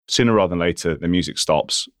sooner rather than later, the music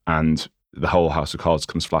stops and the whole house of cards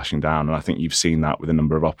comes flashing down. And I think you've seen that with a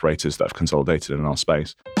number of operators that have consolidated in our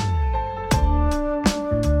space.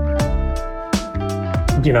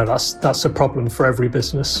 That's a problem for every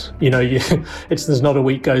business. There's not a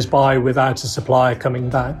week goes by without a supplier coming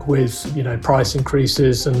back with, price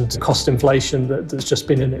increases and cost inflation that's just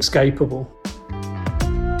been inescapable.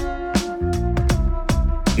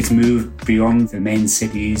 It's moved beyond the main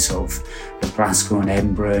cities of Glasgow and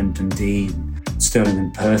Edinburgh and Dundee, Stirling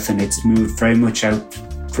and Perth, and it's moved very much out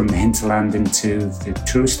from the hinterland into the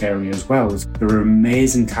tourist area as well. There are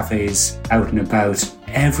amazing cafes out and about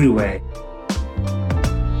everywhere.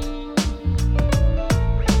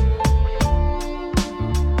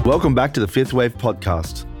 Welcome back to the Fifth Wave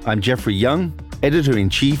podcast. I'm Jeffrey Young,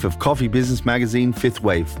 Editor-in-Chief of coffee business magazine Fifth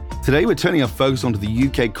Wave. Today we're turning our focus onto the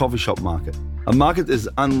UK coffee shop market, a market that is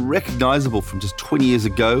unrecognisable from just 20 years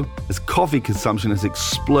ago as coffee consumption has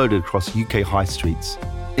exploded across UK high streets.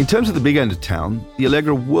 In terms of the big end of town, the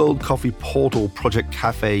Allegra World Coffee Portal Project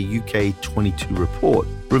Cafe UK 22 report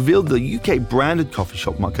revealed the UK branded coffee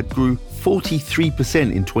shop market grew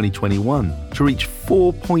 43% in 2021 to reach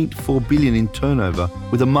 4.4 billion in turnover,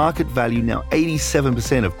 with a market value now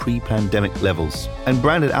 87% of pre-pandemic levels. And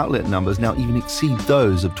branded outlet numbers now even exceed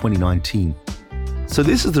those of 2019. So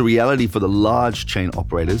this is the reality for the large chain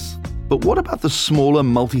operators. But what about the smaller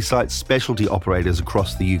multi-site specialty operators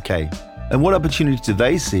across the UK? And what opportunities do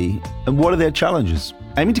they see, and what are their challenges?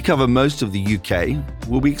 Aiming to cover most of the UK,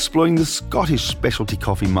 we'll be exploring the Scottish specialty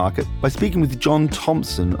coffee market by speaking with John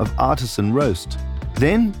Thompson of Artisan Roast.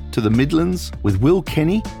 Then to the Midlands with Will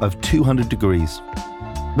Kenny of 200 Degrees.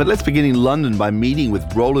 But let's begin in London by meeting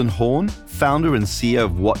with Roland Horne, founder and CEO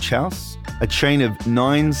of Watch House, a chain of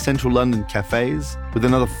 9 central London cafes with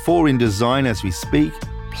another 4 in design as we speak,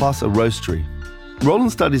 plus a roastery.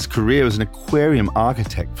 Roland started his career as an aquarium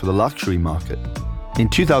architect for the luxury market. In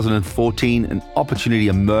 2014, an opportunity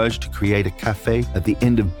emerged to create a cafe at the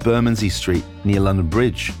end of Bermondsey Street near London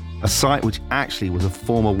Bridge, a site which actually was a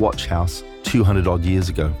former watch house 200 odd years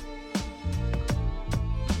ago.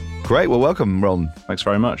 Great, well welcome Roland. Thanks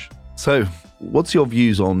very much. So, what's your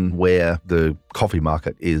views on where the coffee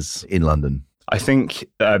market is in London? I think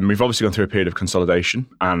we've obviously gone through a period of consolidation,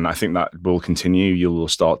 and I think that will continue. You will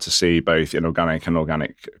start to see both inorganic and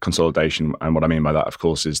organic consolidation. And what I mean by that, of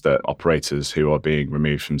course, is that operators who are being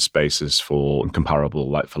removed from spaces for comparable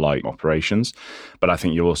like-for-like operations. But I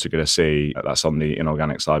think you're also going to see, that's on the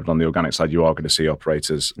inorganic side, but on the organic side, you are going to see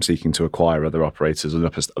operators seeking to acquire other operators and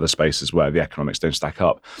other spaces where the economics don't stack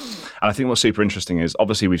up. And I think what's super interesting is,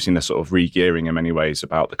 obviously, we've seen a sort of re-gearing in many ways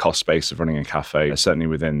about the cost base of running a cafe, certainly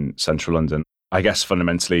within central London. I guess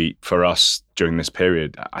fundamentally for us during this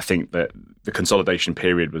period, I think that the consolidation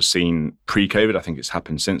period was seen pre-COVID. I think it's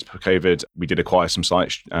happened since COVID. We did acquire some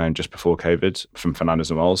sites just before COVID from Fernandez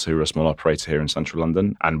and Wells, who are a small operator here in central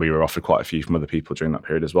London. And we were offered quite a few from other people during that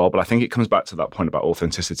period as well. But I think it comes back to that point about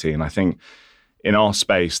authenticity. And I think in our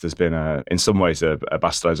space, there's been in some ways a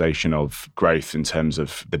bastardization of growth in terms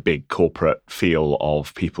of the big corporate feel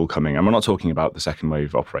of people coming. And we're not talking about the second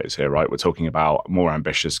wave operators here, right? We're talking about more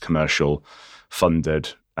ambitious, commercial, funded,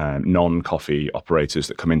 non-coffee operators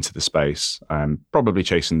that come into the space, probably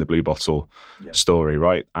chasing the blue bottle story,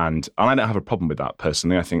 right? And I don't have a problem with that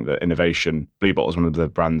personally. I think that innovation, Blue Bottle is one of the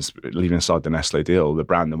brands, leaving aside the Nestle deal, the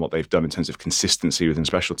brand and what they've done in terms of consistency within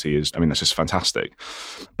specialty is, that's just fantastic.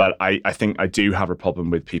 But I think I do have a problem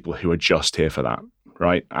with people who are just here for that,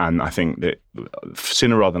 right? And I think that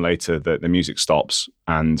sooner rather than later, the music stops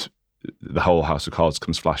and the whole house of cards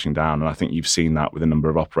comes flashing down. And I think you've seen that with a number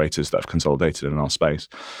of operators that have consolidated in our space.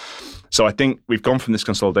 So I think we've gone from this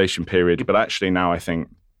consolidation period, but actually now I think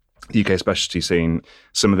the UK specialty scene,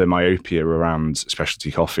 some of the myopia around specialty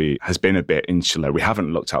coffee has been a bit insular. We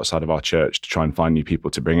haven't looked outside of our church to try and find new people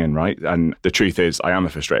to bring in, right? And the truth is, I am a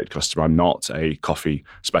frustrated customer. I'm not a coffee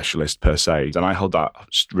specialist per se. And I hold that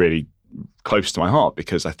really close to my heart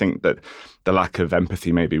because I think that the lack of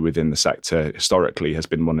empathy maybe within the sector historically has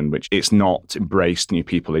been one in which it's not embraced new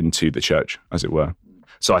people into the church, as it were.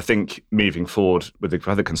 So I think moving forward with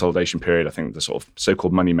the consolidation period, I think the sort of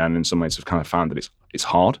so-called money men in some ways have kind of found that it's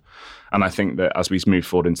hard. And I think that as we move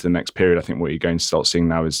forward into the next period, I think what you're going to start seeing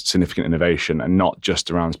now is significant innovation and not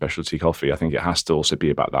just around specialty coffee. I think it has to also be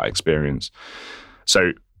about that experience.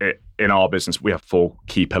 So in our business, we have 4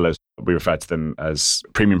 key pillars. We refer to them as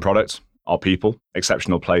premium products, our people,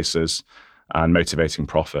 exceptional places, and motivating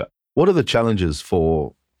profit. What are the challenges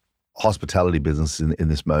for hospitality business in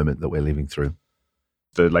this moment that we're living through?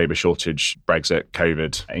 The labour shortage, Brexit,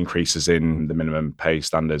 COVID, increases in the minimum pay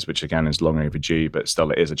standards, which again is long overdue, but still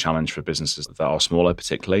it is a challenge for businesses that are smaller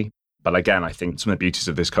particularly. But again, I think some of the beauties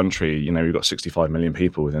of this country, we've got 65 million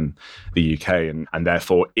people within the UK. And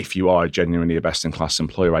therefore, if you are genuinely a best-in-class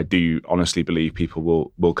employer, I do honestly believe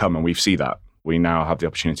people will come. And we see that. We now have the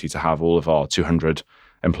opportunity to have all of our 200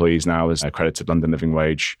 employees now as accredited London Living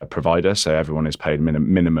Wage provider. So everyone is paid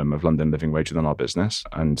minimum of London Living Wage within our business.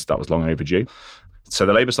 And that was long overdue. So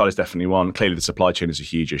the labour side is definitely one. Clearly, the supply chain is a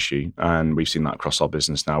huge issue, and we've seen that across our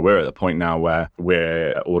business now. We're at the point now where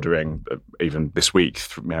we're ordering, even this week,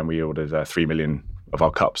 we ordered 3 million of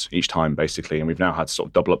our cups each time, basically, and we've now had to sort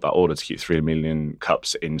of double up that order to keep 3 million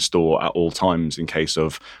cups in store at all times in case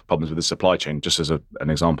of problems with the supply chain, just as an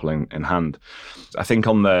example in hand. I think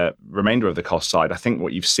on the remainder of the cost side, I think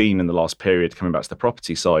what you've seen in the last period, coming back to the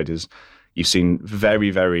property side, is you've seen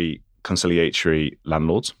very, very conciliatory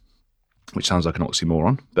landlords, which sounds like an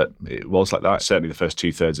oxymoron, but it was like that, certainly the first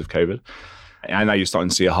 2/3 of COVID. And now you're starting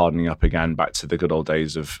to see a hardening up again back to the good old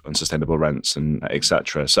days of unsustainable rents and et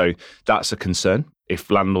cetera. So that's a concern. If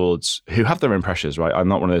landlords who have their own pressures, right? I'm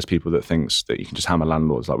not one of those people that thinks that you can just hammer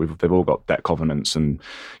landlords. Like they've all got debt covenants and,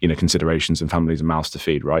 considerations and families and mouths to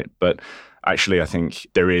feed, right? But actually, I think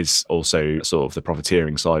there is also sort of the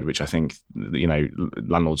profiteering side, which I think,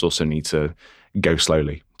 landlords also need to go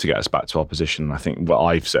slowly to get us back to our position. I think what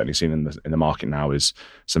I've certainly seen in the market now is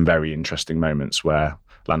some very interesting moments where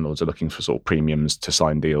landlords are looking for sort of premiums to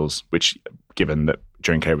sign deals, which, given that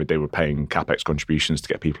during COVID they were paying capex contributions to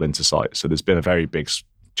get people into site. So there's been a very big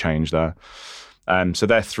change there. So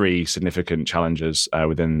there are three significant challenges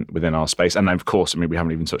within our space. And then, of course, we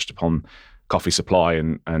haven't even touched upon coffee supply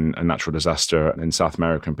and natural disaster in South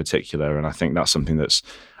America in particular. And I think that's something that's,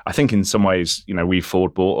 I think in some ways, we've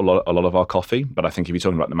forward bought a lot of our coffee. But I think if you're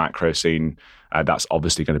talking about the macro scene, that's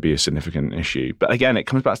obviously going to be a significant issue. But again, it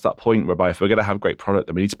comes back to that point whereby if we're going to have great product,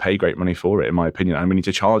 then we need to pay great money for it, in my opinion, and we need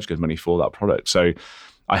to charge good money for that product. So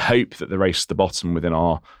I hope that the race to the bottom within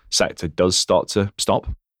our sector does start to stop.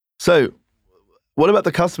 So what about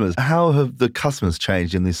the customers? How have the customers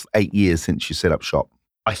changed in this 8 years since you set up shop?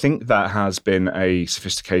 I think that has been a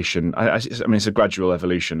sophistication. It's a gradual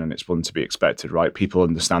evolution, and it's one to be expected, right? People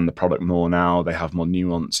understand the product more now. They have more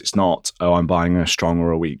nuance. It's not, I'm buying a strong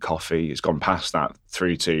or a weak coffee. It's gone past that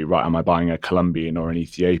through to, right, am I buying a Colombian or an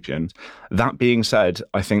Ethiopian? That being said,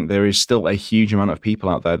 I think there is still a huge amount of people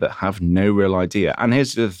out there that have no real idea. And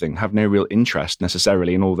here's the other thing, have no real interest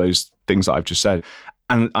necessarily in all those things that I've just said.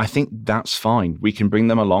 And I think that's fine. We can bring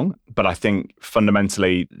them along. But I think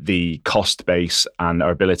fundamentally the cost base and our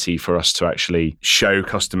ability for us to actually show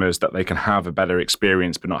customers that they can have a better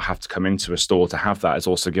experience but not have to come into a store to have that has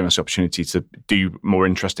also given us the opportunity to do more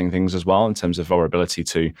interesting things as well in terms of our ability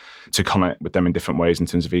to connect with them in different ways in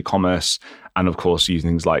terms of e-commerce, and of course using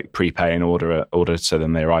things like prepay and order so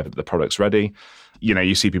then they arrive at the product's ready.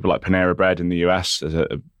 You see people like Panera Bread in the US as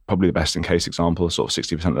probably the best in case example. Sort of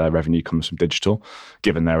 60% of their revenue comes from digital,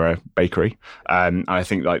 given they're a bakery. And I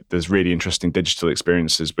think there's really interesting digital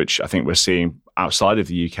experiences, which I think we're seeing outside of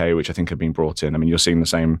the UK, which I think have been brought in. You're seeing the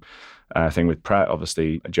same thing with Pret,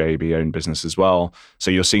 obviously a JAB owned business as well.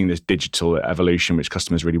 So you're seeing this digital evolution, which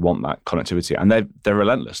customers really want that connectivity, and they're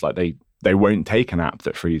relentless. Like they won't take an app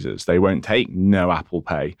that freezes. They won't take no Apple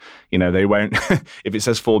Pay. They won't, if it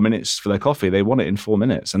says 4 minutes for their coffee, they want it in 4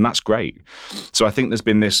 minutes. And that's great. So I think there's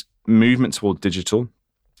been this movement towards digital.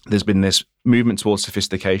 There's been this movement towards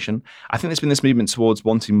sophistication. I think there's been this movement towards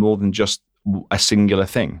wanting more than just a singular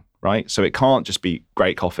thing, right? So it can't just be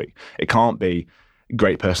great coffee. It can't be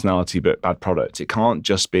great personality but bad product. It can't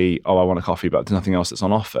just be, I want a coffee but there's nothing else that's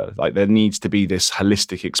on offer. There needs to be this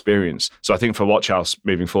holistic experience. So I think for Watch House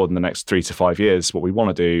moving forward in the next 3 to 5 years, what we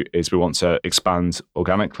want to do is we want to expand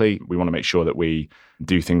organically. We want to make sure that we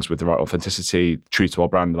do things with the right authenticity, true to our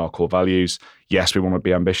brand and our core values. Yes, we want to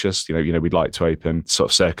be ambitious. We'd like to open sort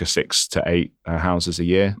of circa 6 to 8 houses a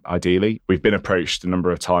year, ideally. We've been approached a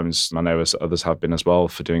number of times, I know as others have been as well,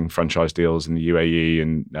 for doing franchise deals in the UAE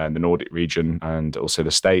and the Nordic region and also the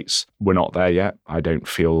States. We're not there yet. I don't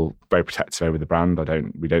feel very protective over the brand.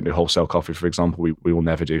 We don't do wholesale coffee, for example. We will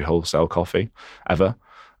never do wholesale coffee, ever.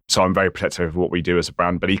 So I'm very protective of what we do as a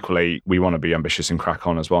brand, but equally we want to be ambitious and crack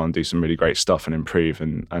on as well and do some really great stuff and improve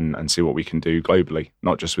and see what we can do globally,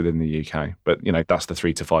 not just within the UK. But, that's the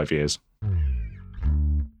 3 to 5 years.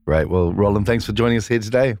 Great. Well, Roland, thanks for joining us here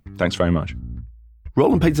today. Thanks very much.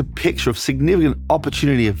 Roland paints a picture of significant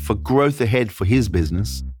opportunity for growth ahead for his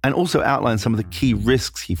business and also outlines some of the key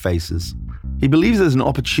risks he faces. He believes there's an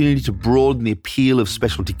opportunity to broaden the appeal of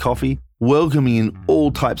specialty coffee, welcoming in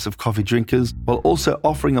all types of coffee drinkers while also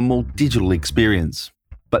offering a more digital experience.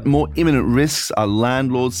 But more imminent risks are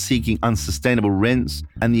landlords seeking unsustainable rents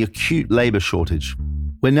and the acute labour shortage.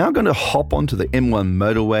 We're now going to hop onto the M1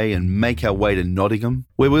 motorway and make our way to Nottingham,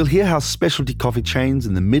 where we'll hear how specialty coffee chains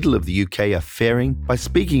in the middle of the UK are faring by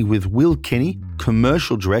speaking with Will Kenny,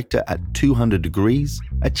 Commercial Director at 200 Degrees,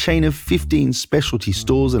 a chain of 15 specialty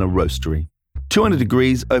stores and a roastery. 200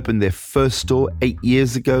 Degrees opened their first store 8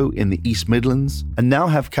 years ago in the East Midlands and now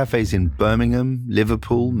have cafes in Birmingham,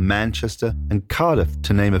 Liverpool, Manchester and Cardiff,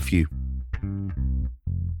 to name a few.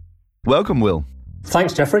 Welcome, Will.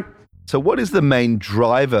 Thanks, Jeffrey. So what is the main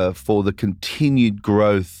driver for the continued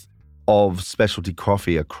growth of specialty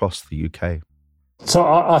coffee across the UK? So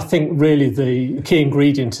I think really the key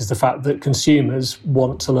ingredient is the fact that consumers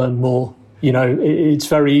want to learn more. You know, it's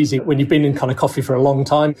very easy when you've been in kind of coffee for a long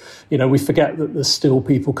time. You know, we forget that there's still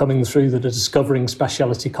people coming through that are discovering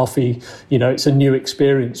specialty coffee. You know, it's a new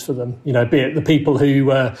experience for them. You know, be it the people who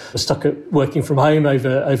were stuck at working from home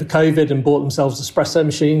over COVID and bought themselves espresso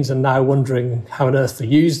machines and now wondering how on earth to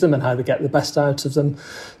use them and how to get the best out of them,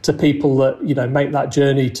 to people that, you know, make that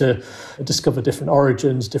journey to discover different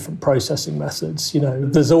origins, different processing methods. You know,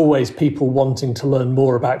 there's always people wanting to learn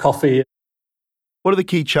more about coffee. What are the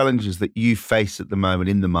key challenges that you face at the moment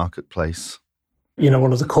in the marketplace? You know,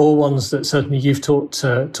 one of the core ones that certainly you've talked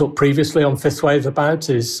previously on Fifth Wave about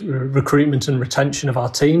is recruitment and retention of our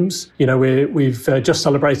teams. You know, we've just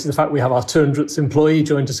celebrated the fact we have our 200th employee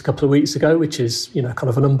joined us a couple of weeks ago, which is, you know,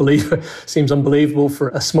 kind of seems unbelievable for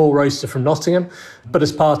a small roaster from Nottingham. But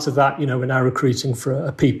as part of that, you know, we're now recruiting for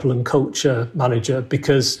a people and culture manager,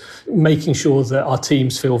 because making sure that our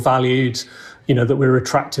teams feel valued, you know, that we're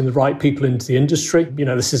attracting the right people into the industry. You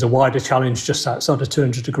know, this is a wider challenge just outside of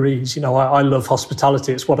 200 Degrees. You know, I love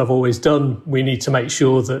hospitality. It's what I've always done. We need to make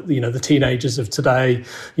sure that, you know, the teenagers of today,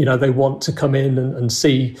 you know, they want to come in and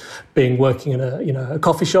see working in a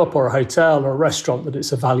coffee shop or a hotel or a restaurant, that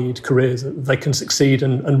it's a valued career that they can succeed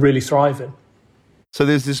and really thrive in. So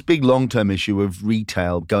there's this big long-term issue of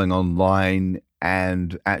retail going online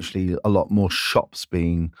and actually a lot more shops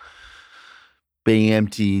being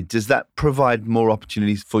empty. Does that provide more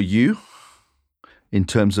opportunities for you in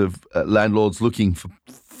terms of landlords looking for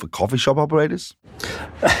coffee shop operators?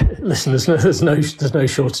 Listen, there's no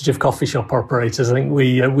shortage of coffee shop operators. I think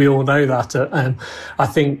we all know that. I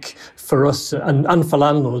think for us and for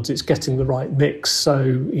landlords, it's getting the right mix. So,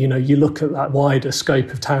 you know, you look at that wider scope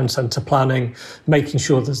of town centre planning, making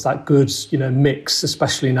sure there's that good, you know, mix,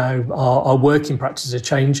 especially now our working practices are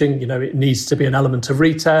changing. You know, it needs to be an element of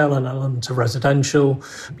retail, an element of residential.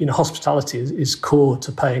 You know, hospitality is core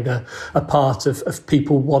to playing a part of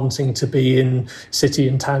people wanting to be in city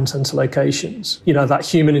and town centre locations. You know, that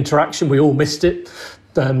human interaction, we all missed it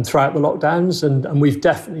throughout the lockdowns, and we've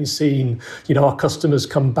definitely seen, you know, our customers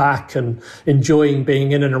come back and enjoying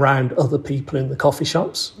being in and around other people in the coffee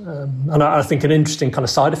shops. And I think an interesting kind of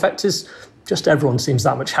side effect is just everyone seems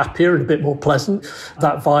that much happier and a bit more pleasant.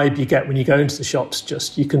 That vibe you get when you go into the shops,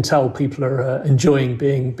 just you can tell people are enjoying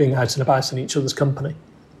being out and about in each other's company.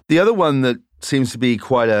 The other one that seems to be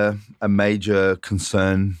quite a major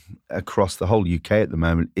concern across the whole UK at the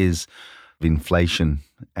moment is inflation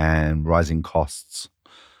and rising costs.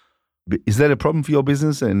 Is that a problem for your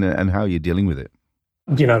business, and how are you dealing with it?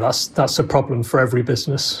 You know, that's a problem for every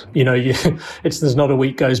business. You know, there's not a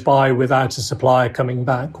week goes by without a supplier coming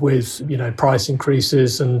back with, you know, price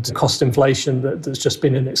increases and cost inflation that's just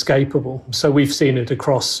been inescapable. So we've seen it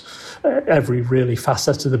across every really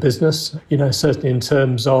facet of the business. You know, certainly in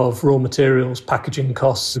terms of raw materials, packaging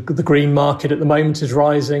costs. The green market at the moment is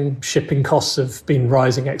rising. Shipping costs have been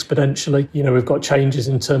rising exponentially. You know, we've got changes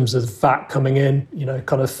in terms of VAT coming in. You know,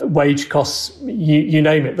 kind of wage costs. You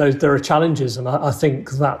name it. There are challenges, and I think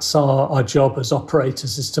that's our job as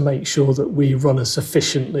operators, is to make sure that we run as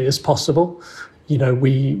efficiently as possible. You know,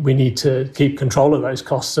 we need to keep control of those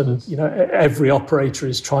costs, and, you know, every operator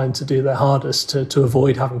is trying to do their hardest to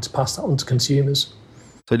avoid having to pass that on to consumers.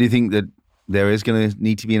 So do you think that there is going to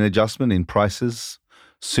need to be an adjustment in prices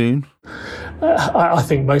soon? I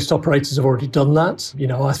think most operators have already done that. You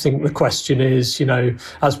know, I think the question is, you know,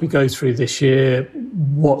 as we go through this year,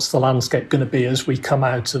 what's the landscape going to be as we come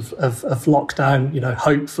out of lockdown? You know,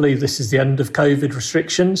 hopefully this is the end of COVID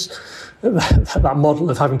restrictions. That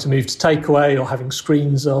model of having to move to takeaway or having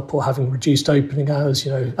screens up or having reduced opening hours,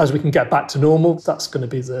 you know, as we can get back to normal, that's going to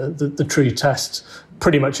be the true test.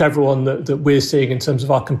 Pretty much everyone that we're seeing in terms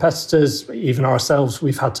of our competitors, even ourselves,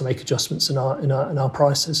 we've had to make adjustments in our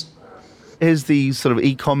prices. Is the sort of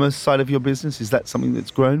e-commerce side of your business, is that something that's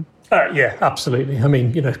grown? Yeah, absolutely. I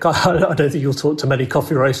mean, I don't think you'll talk to many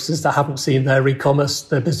coffee roasters that haven't seen their e-commerce,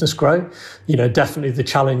 their business grow. Definitely the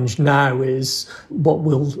challenge now is what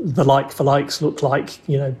will the like-for-likes look like,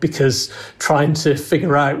 because trying to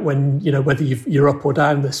figure out when, whether you're up or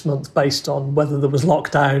down this month based on whether there was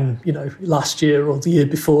lockdown, last year or the year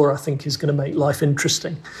before, I think is going to make life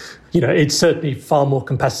interesting. It's certainly far more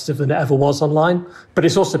competitive than it ever was online, but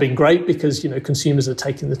it's also been great because, consumers are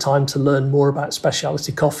taking the time to learn more about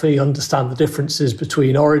specialty coffee, understand the differences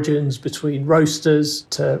between origins, between roasters,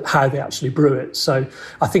 to how they actually brew it. So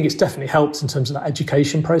I think it's definitely helped in terms of that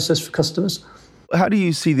education process for customers. How do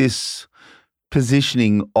you see this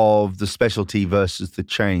positioning of the specialty versus the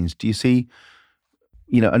chains? Do you see,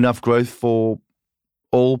 enough growth for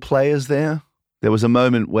all players there? There was a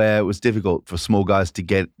moment where it was difficult for small guys to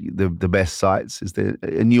get the best sites. Is there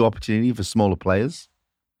a new opportunity for smaller players?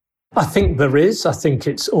 I think there is. I think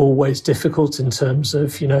it's always difficult in terms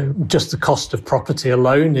of, just the cost of property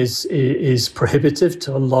alone is prohibitive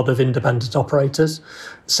to a lot of independent operators.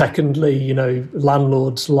 Secondly,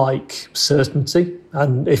 landlords like certainty.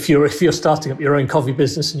 And if you're starting up your own coffee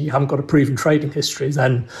business and you haven't got a proven trading history,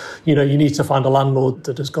 then, you need to find a landlord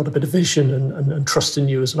that has got a bit of vision and trust in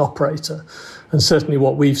you as an operator. And certainly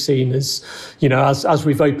what we've seen is, as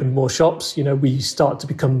we've opened more shops, we start to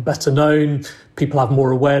become better known. People have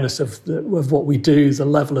more awareness of what we do, the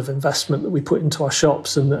level of investment that we put into our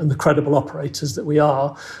shops and the credible operators that we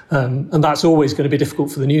are. And that's always going to be difficult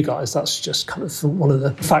for the new guys. That's just kind of one of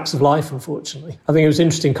the facts of life, unfortunately. I think it was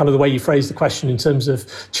interesting kind of the way you phrased the question in terms of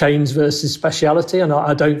chains versus speciality. And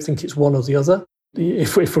I don't think it's one or the other.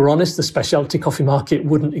 If we're honest, the specialty coffee market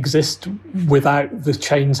wouldn't exist without the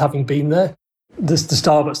chains having been there. The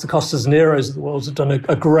Starbucks, the Costas and Neros of the world have done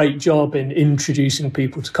a great job in introducing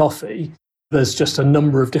people to coffee. There's just a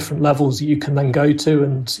number of different levels that you can then go to.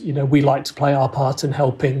 And, we like to play our part in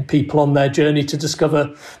helping people on their journey to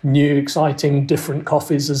discover new, exciting, different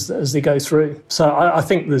coffees as they go through. So I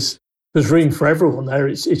think there's room for everyone there.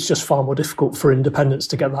 It's just far more difficult for independents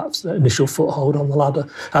to get that initial foothold on the ladder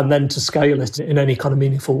and then to scale it in any kind of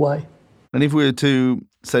meaningful way. And if we were to,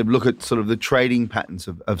 say, look at sort of the trading patterns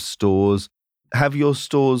of stores, have your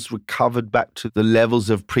stores recovered back to the levels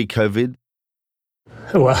of pre-COVID?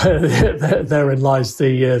 Well, therein lies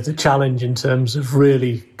the challenge in terms of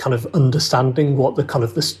really kind of understanding what the kind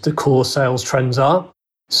of the core sales trends are.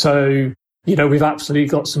 So, we've absolutely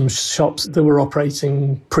got some shops that were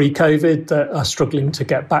operating pre-COVID that are struggling to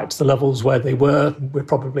get back to the levels where they were. We're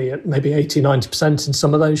probably at maybe 80, 90% in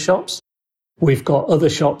some of those shops. We've got other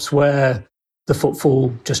shops where the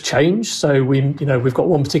footfall just changed. So we've got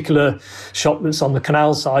one particular shop that's on the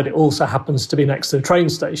canal side. It also happens to be next to the train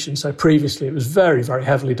station. So previously it was very, very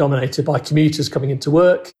heavily dominated by commuters coming into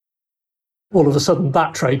work. All of a sudden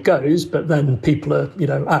that trade goes, but then people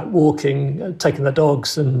are, out walking, taking their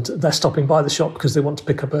dogs, and they're stopping by the shop because they want to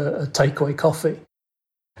pick up a takeaway coffee.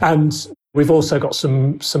 And we've also got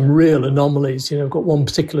some real anomalies. We've got one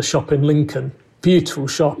particular shop in Lincoln, beautiful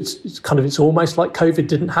shop. It's almost like COVID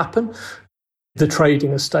didn't happen. The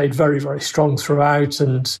trading has stayed very, very strong throughout,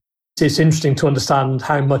 and it's interesting to understand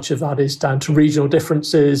how much of that is down to regional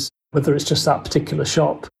differences, whether it's just that particular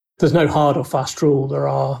shop. There's no hard or fast rule. There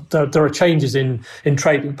are changes in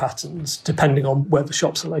trading patterns depending on where the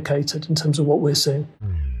shops are located in terms of what we're seeing.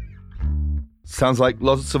 Sounds like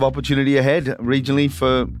lots of opportunity ahead regionally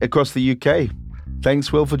for across the UK.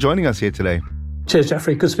 Thanks, Will, for joining us here today. Cheers,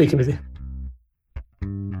 Jeffrey. Good speaking with you.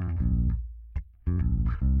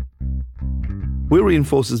 Will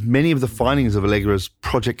reinforces many of the findings of Allegra's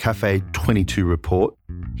Project Cafe 22 report.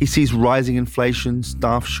 He sees rising inflation,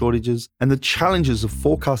 staff shortages, and the challenges of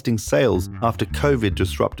forecasting sales after COVID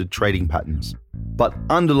disrupted trading patterns. But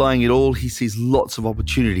underlying it all, he sees lots of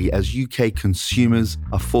opportunity as UK consumers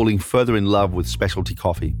are falling further in love with specialty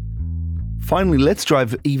coffee. Finally, let's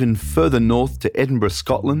drive even further north to Edinburgh,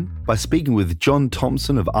 Scotland, by speaking with John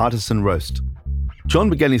Thompson of Artisan Roast.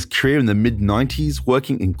 John began his career in the mid-90s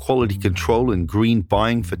working in quality control and green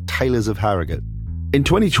buying for Taylors of Harrogate. In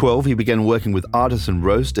 2012, he began working with Artisan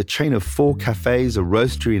Roast, a chain of 4 cafes, a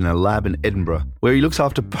roastery and a lab in Edinburgh, where he looks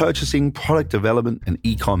after purchasing, product development and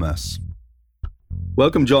e-commerce.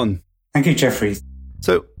 Welcome, John. Thank you, Jeffrey.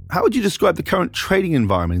 So, how would you describe the current trading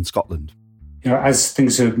environment in Scotland? As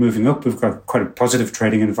things are moving up, we've got quite a positive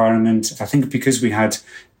trading environment. I think because we had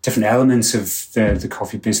different elements of the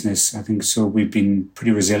coffee business, I think so we've been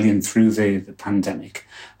pretty resilient through the pandemic.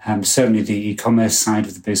 Certainly the e-commerce side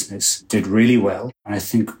of the business did really well. And I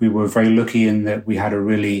think we were very lucky in that we had a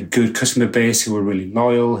really good customer base who were really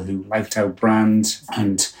loyal, who liked our brand.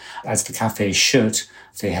 And as the cafes shut,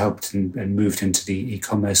 they helped and moved into the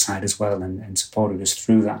e-commerce side as well and supported us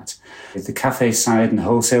through that. The cafe side and the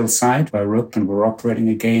wholesale side were up and we're operating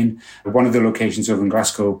again. One of the locations over in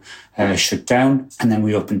Glasgow shut down, and then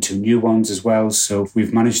we opened 2 new ones as well. So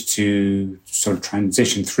we've managed to sort of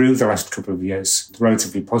transition through the last couple of years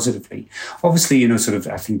relatively positively. Obviously,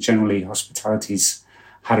 I think generally hospitality's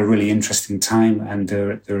had a really interesting time, and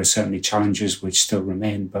there are certainly challenges which still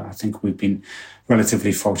remain, but I think we've been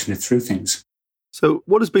relatively fortunate through things. So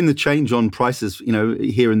what has been the change on prices,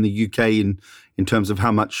 here in the UK in terms of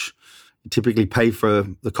how much you typically pay for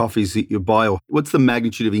the coffees that you buy? Or what's the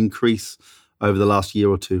magnitude of increase over the last year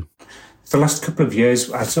or two? The last couple of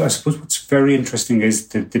years, I suppose what's very interesting is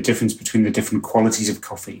the difference between the different qualities of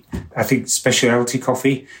coffee. I think specialty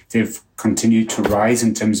coffee, they've continued to rise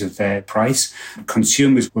in terms of their price.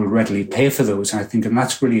 Consumers will readily pay for those, and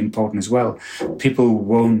that's really important as well. People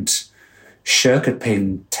won't shirk at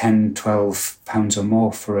paying £10, £12 or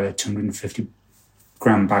more for a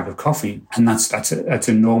 250-gram bag of coffee. And that's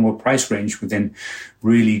a normal price range within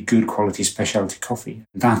really good quality specialty coffee.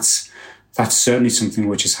 That's certainly something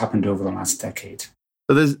which has happened over the last decade.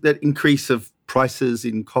 So there's that increase of prices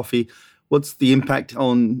in coffee. What's the impact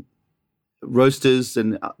on roasters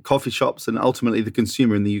and coffee shops and ultimately the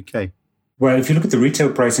consumer in the UK? Well, if you look at the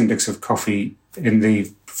retail price index of coffee in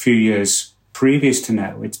the few years previous to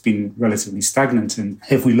now, it's been relatively stagnant. And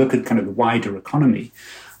if we look at kind of the wider economy,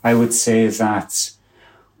 I would say that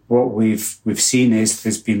what we've seen is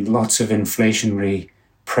there's been lots of inflationary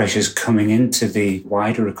pressures coming into the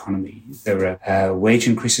wider economy. There are wage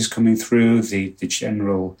increases coming through. The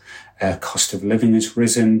general cost of living has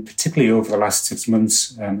risen, particularly over the last 6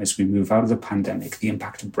 months as we move out of the pandemic. The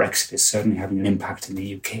impact of Brexit is certainly having an impact in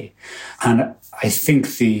the UK. And I think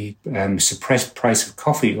the suppressed price of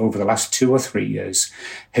coffee over the last 2 or 3 years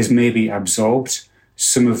has maybe absorbed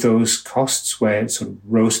some of those costs where sort of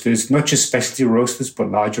roasters, not just specialty roasters, but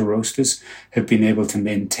larger roasters, have been able to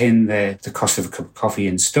maintain the cost of a cup of coffee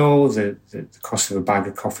in store, the cost of a bag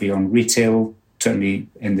of coffee on retail, certainly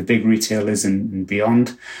in the big retailers and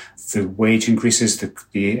beyond. The wage increases,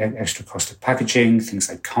 the extra cost of packaging, things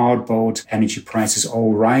like cardboard, energy prices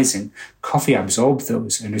all rising. Coffee absorbed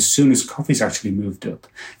those. And as soon as coffee's actually moved up,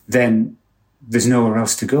 then there's nowhere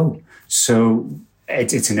else to go. So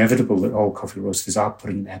it's inevitable that all coffee roasters are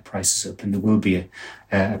putting their prices up, and there will be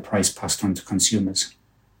a price passed on to consumers.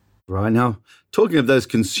 Right. Now, talking of those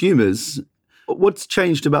consumers, what's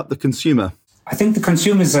changed about the consumer? I think the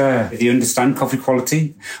consumers, they understand coffee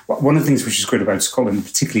quality. One of the things which is great about Scotland,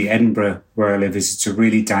 particularly Edinburgh, where I live, is it's a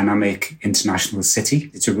really dynamic international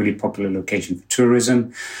city. It's a really popular location for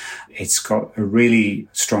tourism. It's got a really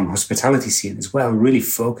strong hospitality scene as well, really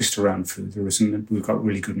focused around food. We've got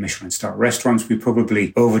really good Michelin star restaurants. We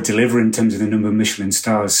probably over-deliver in terms of the number of Michelin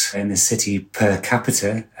stars in the city per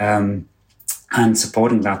capita. And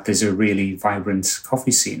supporting that, there's a really vibrant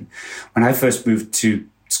coffee scene. When I first moved to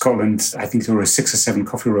Scotland, I think there were 6 or 7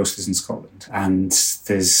 coffee roasters in Scotland, and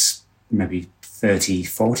there's maybe 30,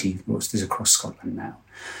 40 roasters across Scotland now,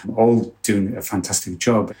 all doing a fantastic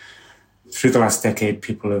job. Through the last decade,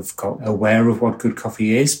 people have got aware of what good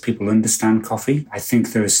coffee is. People understand coffee. I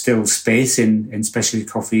think there is still space in specialty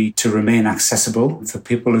coffee to remain accessible for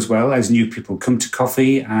people as well, as new people come to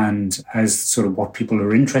coffee and as sort of what people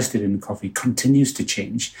are interested in coffee continues to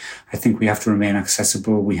change. I think we have to remain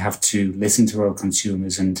accessible. We have to listen to our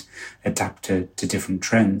consumers and adapt to different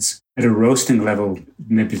trends. At a roasting level,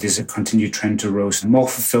 maybe there's a continued trend to roast more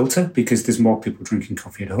for filter because there's more people drinking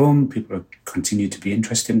coffee at home. People continue to be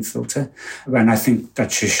interested in filter. And I think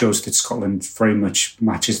that just shows that Scotland very much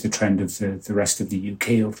matches the trend of the rest of the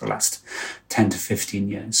UK over the last 10 to 15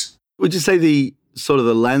 years. Would you say the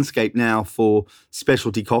landscape now for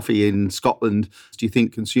specialty coffee in Scotland, do you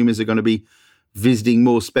think consumers are going to be visiting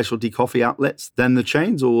more specialty coffee outlets than the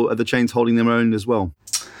chains, or are the chains holding their own as well?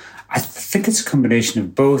 I think it's a combination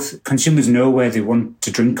of both. Consumers know where they want to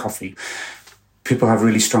drink coffee. People have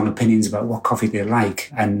really strong opinions about what coffee they like,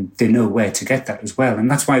 and they know where to get that as well. And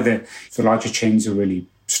that's why the larger chains are really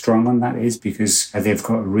strong on that, is because they've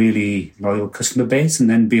got a really loyal customer base. And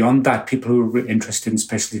then beyond that, people who are interested in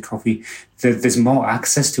specialty coffee, there's more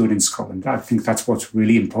access to it in Scotland. I think that's what's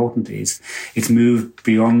really important. Is it's moved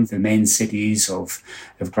beyond the main cities of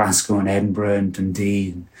Glasgow and Edinburgh and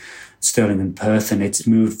Dundee and Stirling and Perth, and it's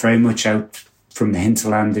moved very much out from the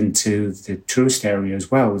hinterland into the tourist area as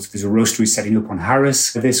well. There's a roastery setting up on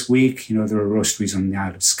Harris this week. There are roasteries on the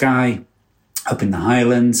Isle of Skye. up in the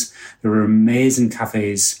Highlands. There are amazing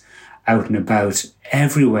cafes out and about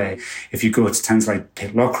everywhere. If you go to towns like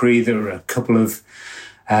Pitlochry, there are a couple of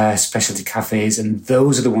specialty cafes, and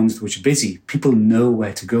those are the ones which are busy. People know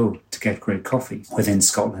where to go to get great coffee within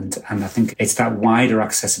Scotland. And I think it's that wider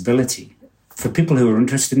accessibility. For people who are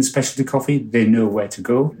interested in specialty coffee, they know where to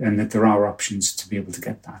go and that there are options to be able to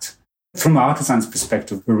get that. From artisans'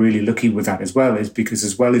 perspective, we're really lucky with that as well, is because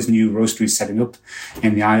as well as new roasteries setting up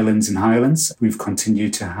in the islands and highlands, we've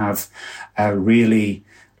continued to have really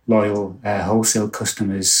loyal wholesale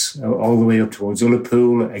customers all the way up towards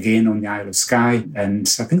Ullapool, again on the Isle of Skye.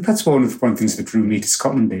 And I think that's one of the things that drew me to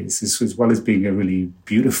Scotland is as well as being a really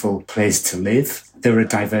beautiful place to live. There are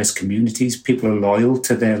diverse communities, people are loyal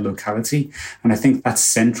to their locality. And I think that's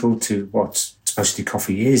central to what specialty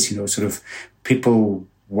coffee is, sort of people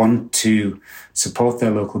want to support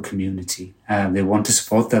their local community. They want to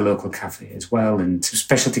support their local cafe as well. And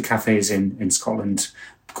specialty cafes in Scotland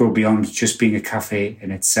go beyond just being a cafe in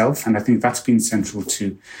itself. And I think that's been central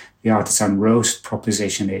to the Artisan Roast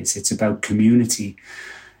proposition. It's about community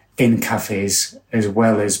in cafes as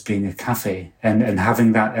well as being a cafe and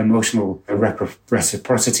having that emotional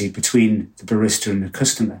reciprocity between the barista and the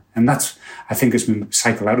customer. And that's, I think, as we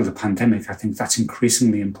cycle out of the pandemic, I think that's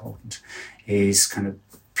increasingly important, is kind of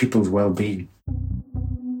people's well-being.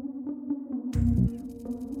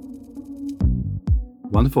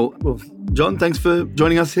 Wonderful. Well, John, thanks for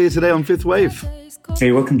joining us here today on Fifth Wave.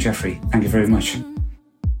 You're welcome, Jeffrey. Thank you very much.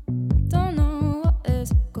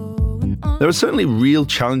 There are certainly real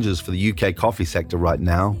challenges for the UK coffee sector right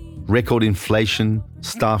now. Record inflation,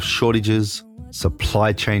 staff shortages,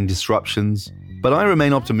 supply chain disruptions. But I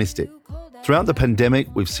remain optimistic. Throughout the pandemic,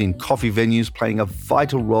 we've seen coffee venues playing a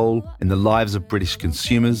vital role in the lives of British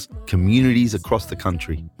consumers, communities across the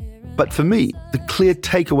country. But for me, the clear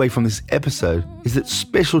takeaway from this episode is that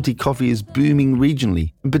specialty coffee is booming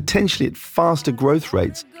regionally and potentially at faster growth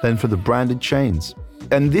rates than for the branded chains.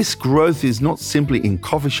 And this growth is not simply in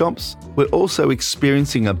coffee shops. We're also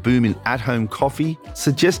experiencing a boom in at-home coffee,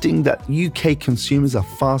 suggesting that UK consumers are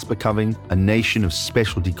fast becoming a nation of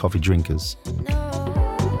specialty coffee drinkers.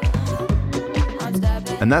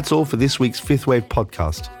 And that's all for this week's Fifth Wave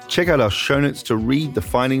podcast. Check out our show notes to read the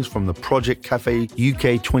findings from the Project Cafe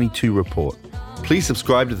UK 22 report. Please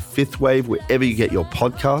subscribe to the Fifth Wave wherever you get your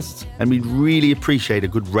podcasts, and we'd really appreciate a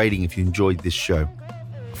good rating if you enjoyed this show.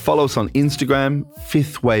 Follow us on Instagram,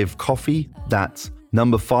 Fifth Wave Coffee. That's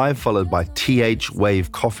number 5 followed by TH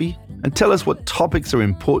Wave Coffee. And tell us what topics are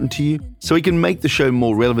important to you so we can make the show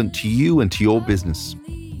more relevant to you and to your business.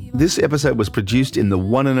 This episode was produced in the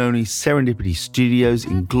one and only Serendipity Studios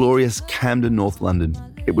in glorious Camden, North London.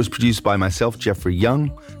 It was produced by myself, Jeffrey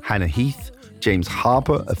Young, Hannah Heath, James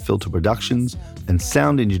Harper of Filter Productions, and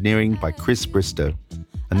sound engineering by Chris Bristow.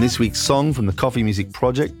 And this week's song from the Coffee Music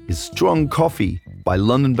Project is Strong Coffee by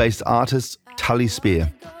London-based artist Tully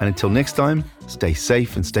Spear. And until next time, stay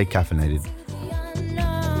safe and stay caffeinated.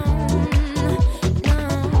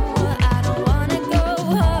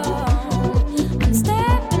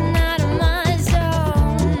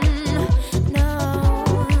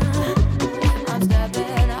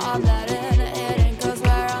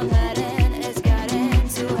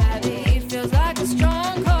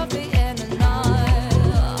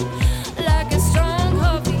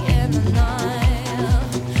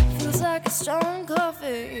 Strong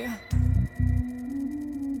coffee.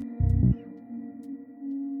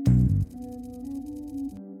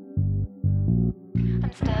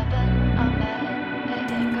 I'm stepping, I'm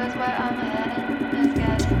heading, it goes where I'm heading. It's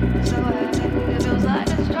getting so heavy, it feels like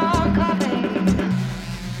a strong coffee.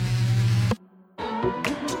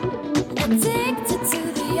 It's